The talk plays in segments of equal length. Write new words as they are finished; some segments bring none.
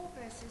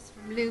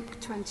Luke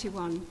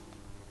 21.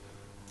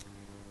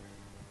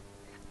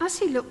 As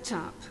he looked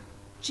up,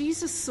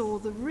 Jesus saw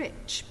the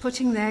rich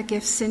putting their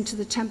gifts into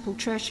the temple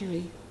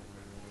treasury.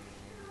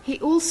 He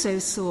also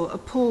saw a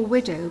poor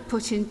widow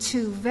put in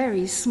 2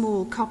 very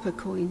small copper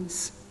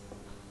coins.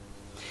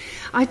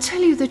 "I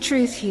tell you the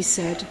truth," he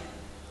said,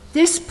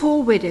 "this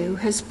poor widow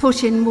has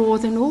put in more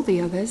than all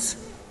the others.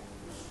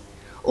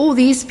 All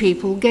these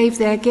people gave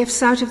their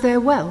gifts out of their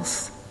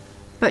wealth,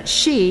 but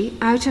she,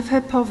 out of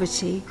her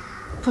poverty,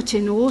 put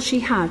in all she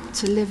had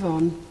to live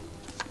on."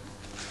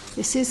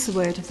 This is the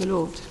word of the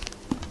Lord.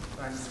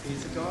 Thanks be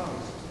to God.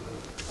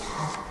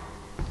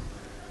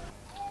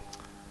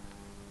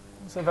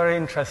 It's a very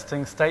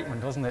interesting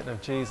statement, wasn't it,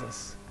 of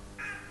Jesus?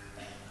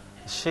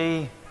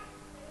 She,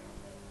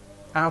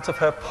 out of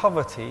her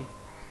poverty,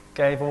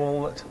 gave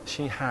all that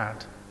she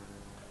had.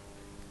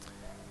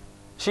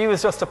 She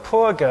was just a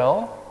poor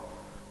girl,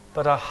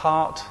 but her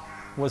heart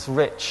was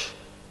rich.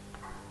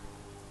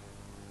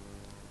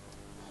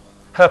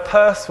 Her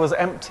purse was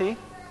empty,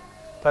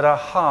 but her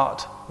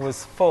heart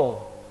was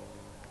full.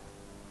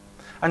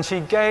 And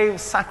she gave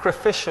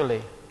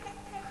sacrificially.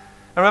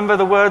 I remember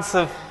the words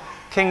of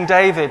King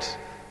David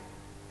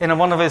in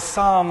one of his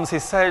psalms. He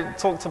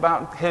talked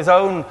about his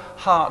own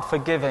heart for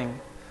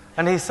giving.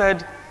 And he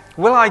said,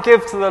 "Will I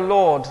give to the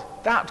Lord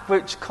that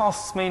which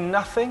costs me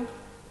nothing?"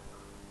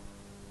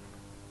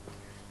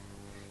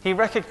 He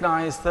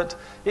recognized that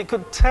it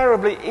could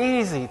terribly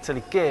easy to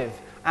give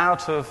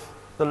out of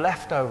the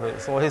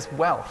leftovers or his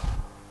wealth.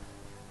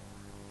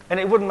 And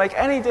it wouldn't make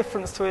any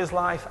difference to his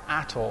life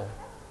at all.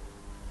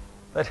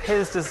 That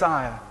his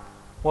desire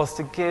was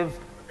to give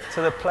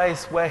to the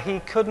place where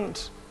he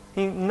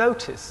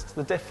noticed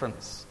the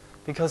difference,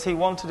 because he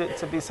wanted it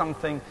to be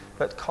something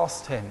that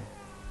cost him,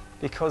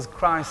 because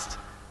Christ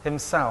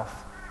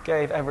himself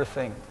gave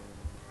everything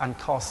and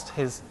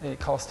it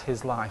cost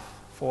his life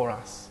for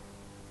us.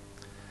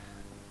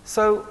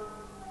 So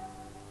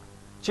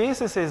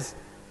Jesus'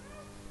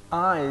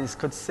 eyes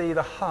could see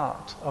the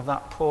heart of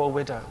that poor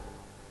widow,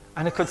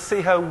 and he could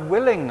see her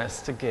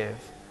willingness to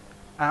give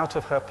out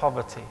of her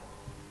poverty.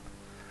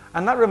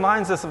 And that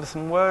reminds us of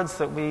some words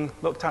that we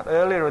looked at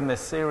earlier in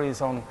this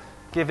series on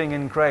giving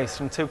in grace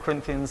from 2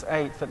 Corinthians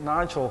 8 that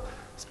Nigel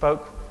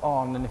spoke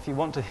on. And if you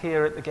want to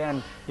hear it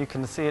again, you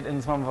can see it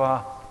in some of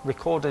our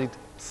recorded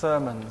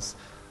sermons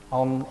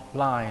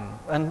online.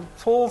 And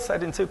Paul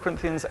said in 2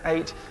 Corinthians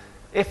 8,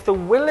 if the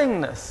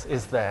willingness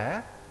is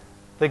there,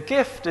 the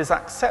gift is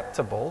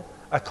acceptable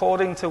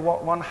according to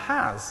what one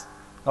has,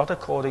 not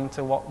according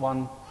to what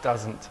one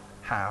doesn't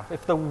have.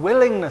 If the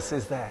willingness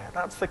is there,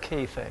 that's the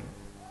key thing.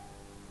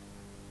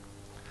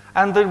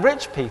 And the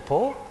rich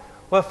people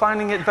were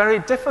finding it very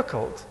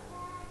difficult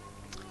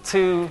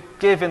to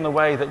give in the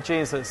way that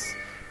Jesus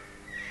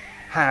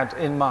had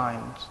in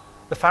mind.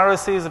 The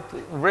Pharisees,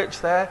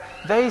 rich there,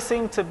 they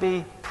seemed to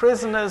be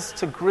prisoners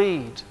to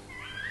greed,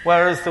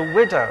 whereas the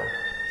widow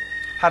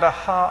had a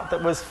heart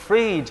that was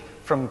freed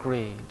from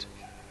greed,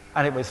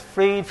 and it was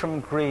freed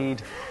from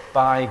greed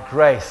by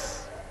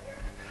grace.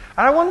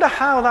 And I wonder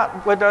how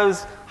that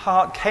widow's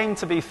heart came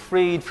to be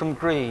freed from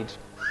greed.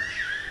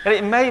 And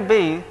it may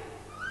be,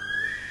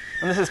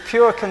 and this is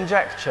pure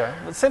conjecture,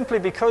 but simply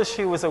because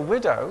she was a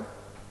widow,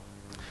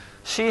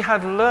 she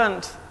had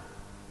learnt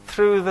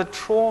through the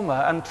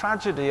trauma and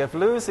tragedy of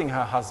losing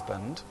her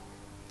husband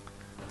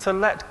to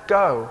let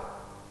go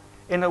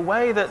in a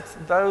way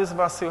that those of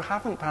us who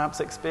haven't perhaps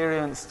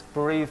experienced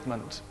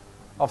bereavement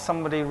of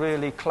somebody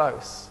really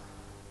close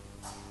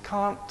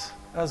can't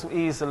as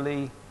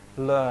easily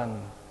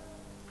learn.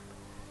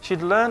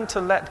 She'd learned to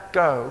let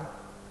go,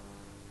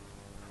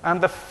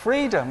 and the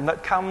freedom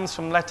that comes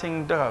from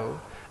letting go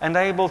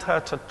enabled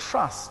her to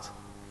trust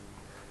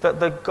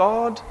that the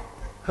God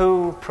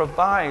who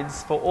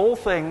provides for all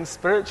things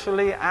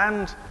spiritually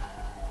and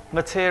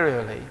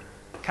materially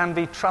can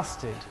be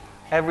trusted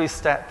every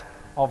step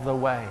of the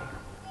way.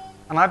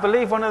 And I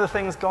believe one of the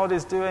things God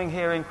is doing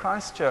here in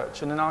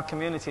Christchurch and in our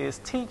community is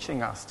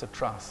teaching us to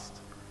trust.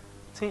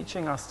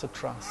 Teaching us to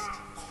trust.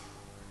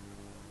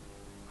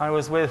 I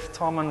was with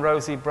Tom and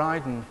Rosie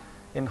Bryden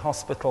in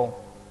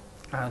hospital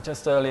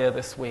just earlier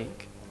this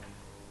week.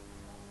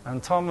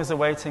 And Tom is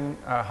awaiting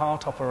a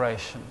heart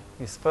operation.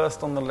 He's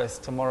first on the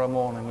list tomorrow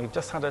morning. We've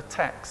just had a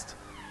text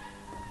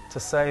to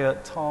say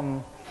that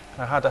Tom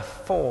had a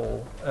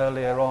fall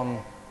earlier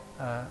on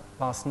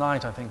last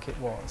night, I think it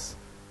was.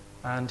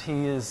 And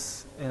he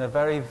is in a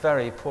very,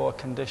 very poor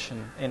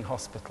condition in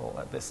hospital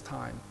at this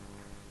time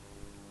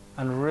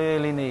and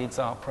really needs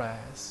our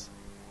prayers.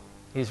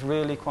 He's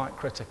really quite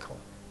critical.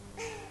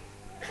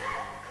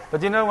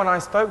 But you know, when I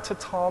spoke to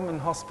Tom in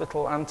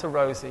hospital and to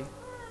Rosie,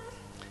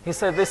 he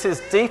said, this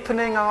is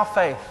deepening our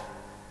faith.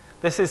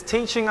 This is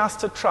teaching us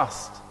to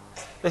trust.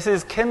 This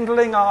is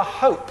kindling our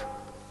hope,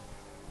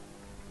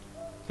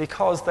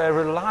 because they're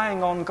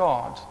relying on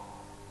God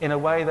in a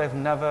way they've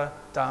never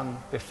done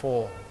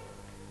before.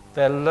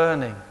 They're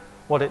learning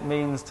what it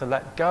means to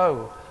let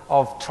go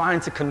of trying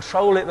to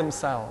control it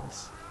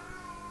themselves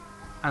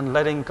and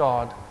letting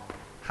God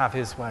have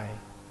his way.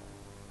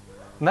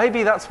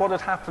 Maybe that's what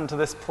had happened to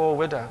this poor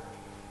widow,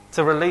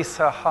 to release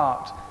her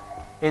heart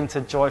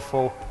into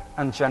joyful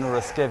and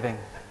generous giving.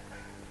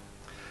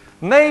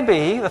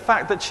 Maybe the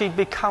fact that she'd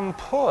become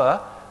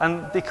poor,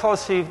 and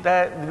because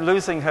they're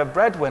losing her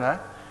breadwinner,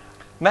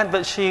 meant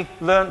that she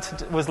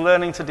was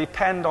learning to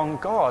depend on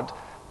God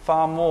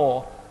far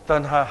more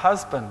than her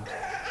husband.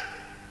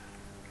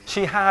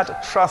 She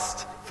had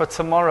trust for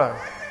tomorrow,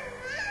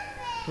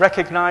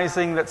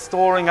 recognizing that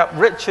storing up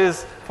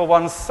riches for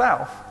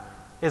oneself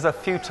is a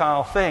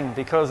futile thing,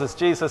 because as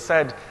Jesus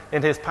said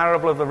in his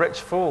parable of the rich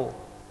fool,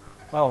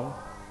 well,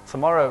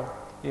 tomorrow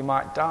you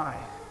might die,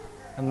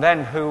 and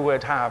then who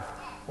would have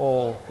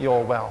all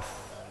your wealth?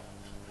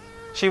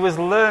 She was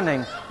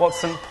learning what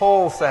St.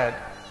 Paul said,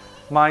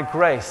 "My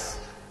grace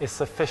is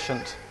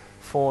sufficient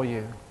for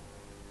you."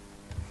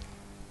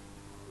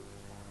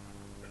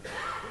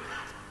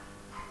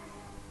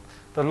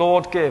 The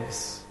Lord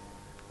gives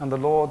and the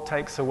Lord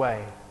takes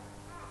away.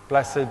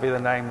 Blessed be the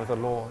name of the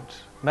Lord.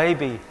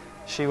 Maybe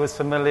she was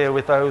familiar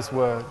with those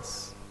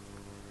words,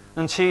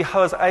 and she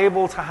was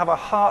able to have a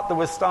heart that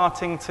was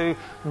starting to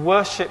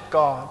worship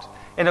God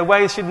in a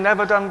way she'd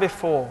never done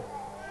before.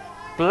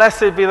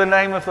 Blessed be the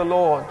name of the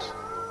Lord.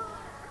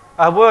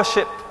 A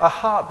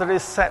heart that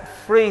is set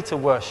free to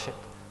worship,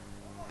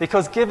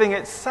 because giving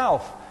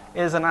itself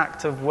is an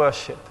act of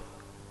worship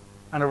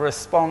and a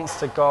response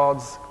to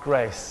God's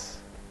grace.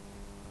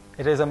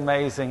 It is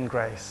amazing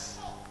grace.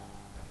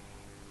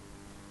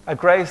 A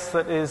grace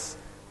that is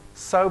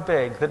so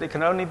big that it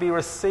can only be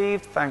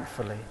received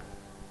thankfully,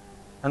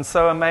 and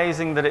so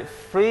amazing that it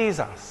frees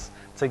us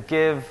to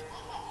give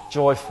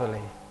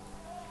joyfully.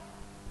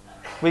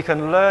 We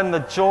can learn the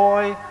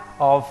joy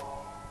of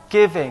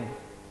giving,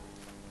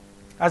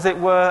 as it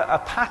were, a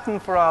pattern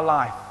for our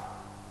life,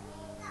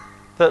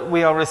 that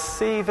we are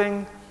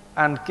receiving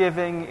and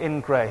giving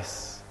in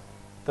grace.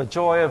 The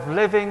joy of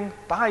living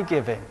by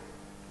giving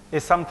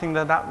is something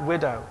that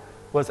widow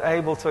was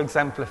able to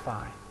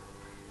exemplify,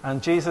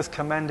 and Jesus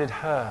commended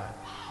her.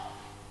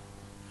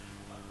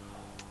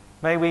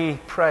 May we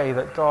pray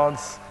that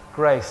God's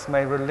grace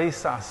may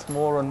release us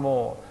more and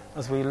more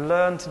as we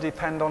learn to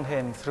depend on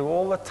him through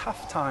all the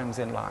tough times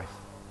in life,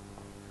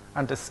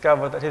 and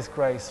discover that his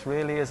grace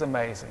really is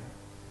amazing,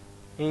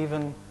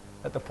 even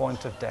at the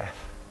point of death.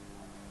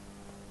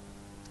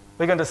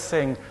 We're going to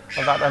sing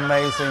of that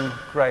amazing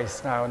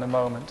grace now in a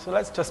moment. So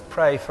let's just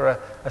pray for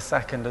a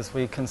second as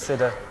we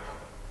consider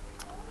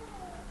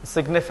the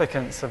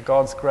significance of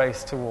God's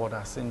grace toward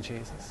us in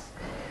Jesus.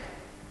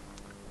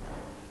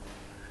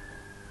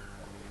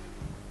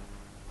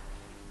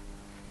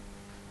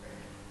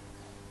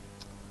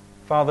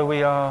 Father,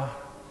 we are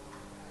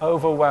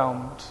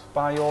overwhelmed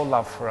by your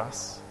love for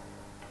us,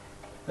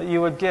 that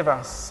you would give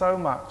us so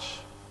much.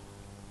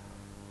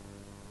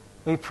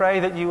 We pray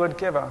that you would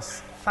give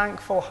us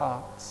thankful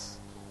hearts,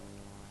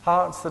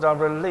 hearts that are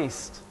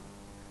released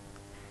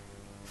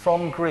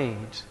from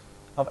greed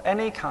of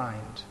any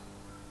kind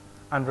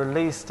and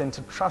released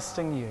into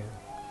trusting you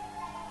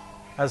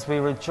as we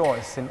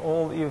rejoice in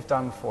all that you've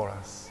done for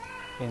us.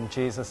 In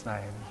Jesus'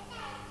 name,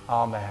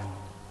 amen.